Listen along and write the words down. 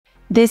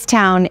This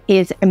town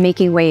is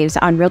making waves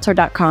on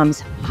Realtor.com's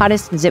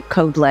hottest zip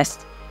code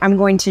list. I'm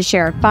going to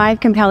share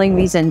 5 compelling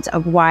reasons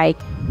of why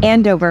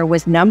Andover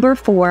was number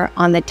 4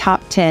 on the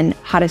top 10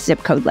 hottest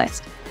zip code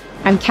list.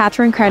 I'm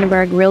Catherine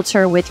Kranenberg,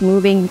 Realtor with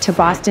Moving to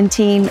Boston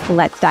team.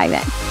 Let's dive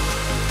in.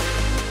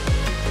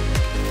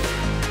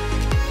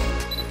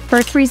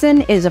 First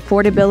reason is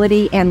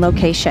affordability and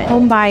location.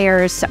 Home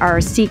buyers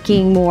are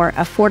seeking more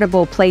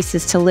affordable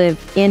places to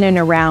live in and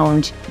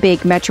around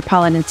big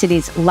metropolitan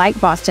cities like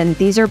Boston.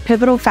 These are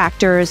pivotal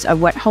factors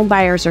of what home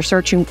buyers are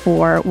searching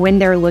for when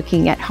they're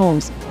looking at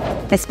homes,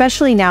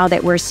 especially now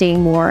that we're seeing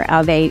more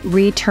of a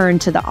return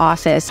to the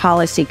office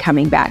policy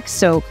coming back.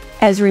 So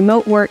as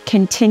remote work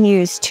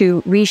continues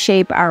to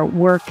reshape our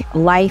work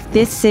life,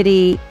 this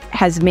city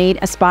has made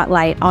a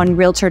spotlight on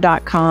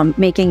Realtor.com,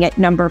 making it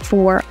number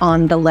 4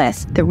 on the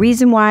list. The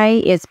reason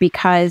why is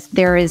because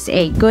there is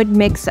a good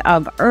mix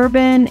of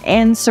urban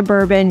and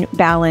suburban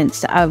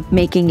balance of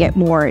making it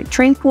more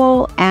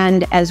tranquil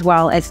and as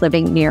well as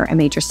living near a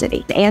major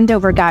city.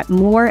 Andover got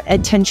more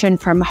attention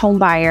from home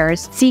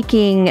buyers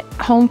seeking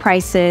home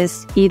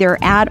prices either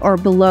at or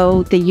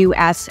below the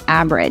U.S.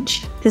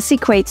 average. This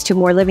equates to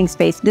more living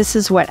space. This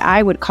is what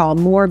I would call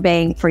more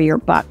bang for your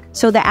buck.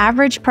 So the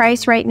average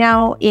price right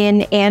now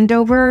in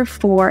Andover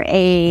for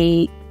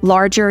a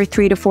larger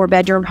 3 to 4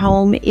 bedroom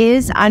home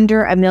is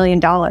under $1 million.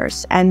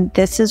 And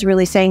this is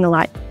really saying a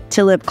lot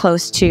to live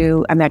close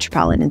to a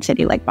metropolitan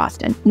city like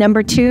Boston.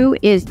 Number 2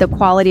 is the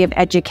quality of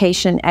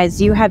education.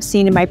 As you have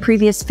seen in my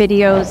previous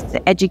videos,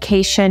 the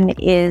education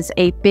is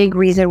a big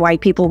reason why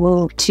people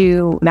move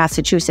to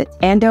Massachusetts.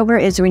 Andover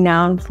is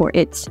renowned for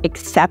its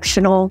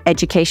exceptional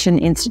education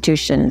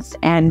institutions,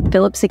 and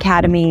Phillips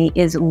Academy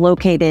is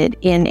located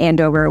in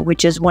Andover,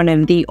 which is one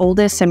of the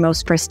oldest and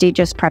most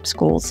prestigious prep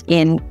schools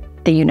in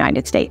the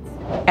United States.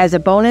 As a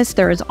bonus,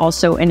 there is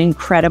also an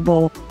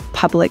incredible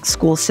public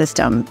school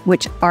system,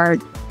 which are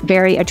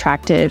very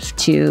attractive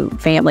to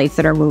families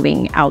that are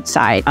moving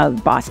outside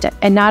of Boston.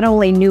 And not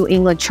only New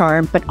England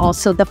charm, but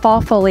also the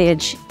fall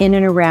foliage in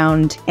and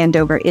around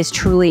Andover is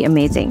truly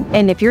amazing.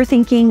 And if you're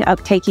thinking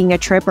of taking a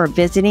trip or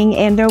visiting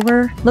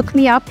Andover, look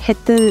me up,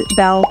 hit the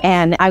bell,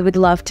 and I would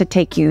love to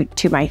take you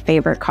to my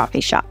favorite coffee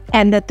shop.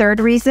 And the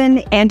third reason,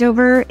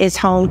 Andover is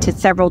home to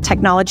several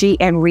technology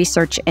and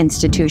research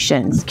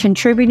institutions,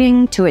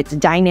 contributing to its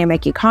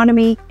dynamic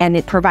economy and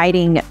it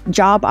providing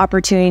job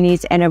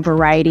opportunities in a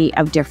variety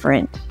of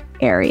different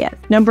areas.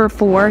 Number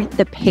 4,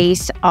 the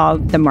pace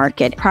of the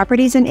market.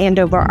 Properties in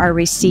Andover are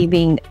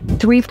receiving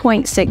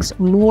 3.6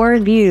 more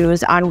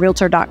views on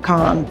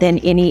Realtor.com than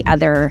any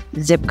other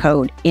zip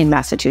code in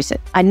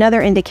Massachusetts.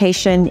 Another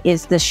indication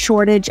is the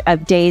shortage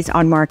of days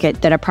on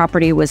market that a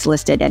property was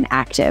listed and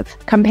active.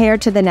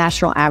 Compared to the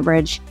national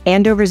average,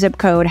 Andover zip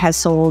code has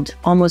sold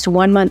almost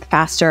 1 month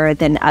faster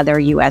than other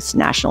U.S.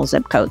 national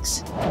zip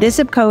codes. This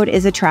zip code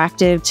is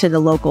attractive to the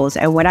locals,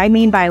 and what I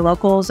mean by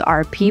locals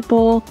are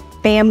people,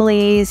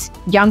 families,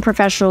 young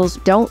professionals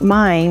don't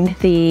mind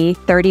the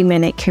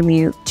 30-minute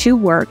commute to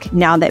work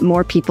now that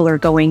more people are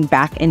going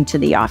back into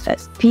the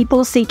office.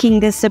 People seeking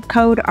this zip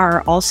code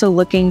are also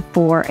looking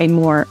for a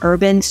more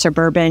urban,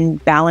 suburban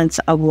balance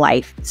of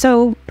life.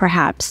 So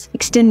perhaps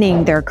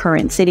extending their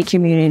current city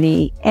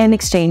community and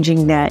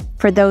exchanging that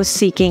for those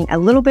seeking a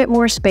little bit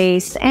more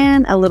space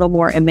and a little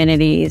more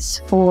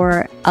amenities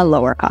for a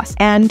lower cost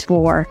and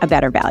for a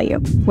better value.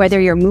 Whether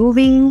you're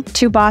moving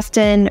to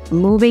Boston,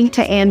 moving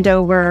to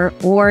Andover,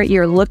 or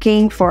you're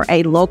looking for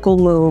a local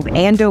move,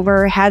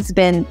 Andover has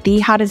been the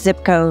hottest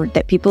zip code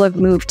that people have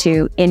moved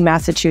to in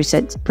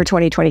Massachusetts for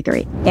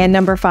 2023. And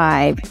number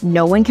 5,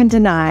 no one can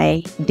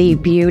deny the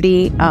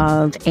beauty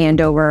of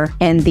Andover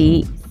and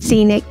the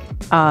scenic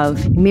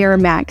of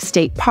Merrimack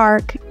State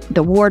Park,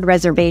 the Ward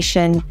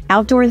Reservation.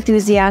 Outdoor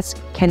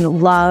enthusiasts can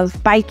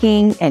love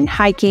biking and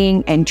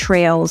hiking and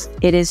trails.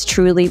 It is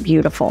truly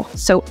beautiful.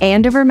 So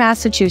Andover,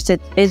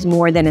 Massachusetts is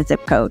more than a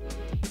zip code.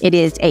 It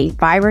is a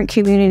vibrant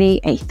community,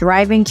 a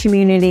thriving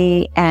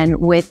community, and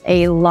with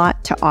a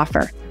lot to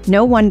offer.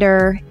 No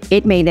wonder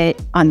it made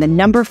it on the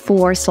number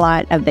 4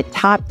 slot of the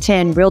top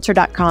 10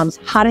 Realtor.com's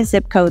hottest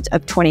zip codes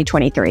of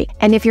 2023.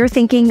 And if you're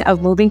thinking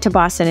of moving to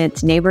Boston and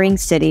its neighboring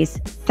cities,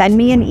 send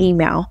me an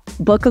email,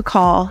 book a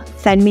call,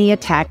 send me a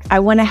text. I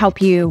want to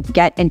help you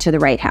get into the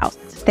right house.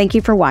 Thank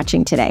you for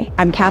watching today.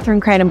 I'm Catherine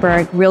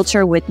Kranenberg,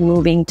 Realtor with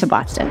Moving to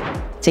Boston.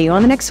 See you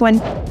on the next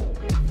one.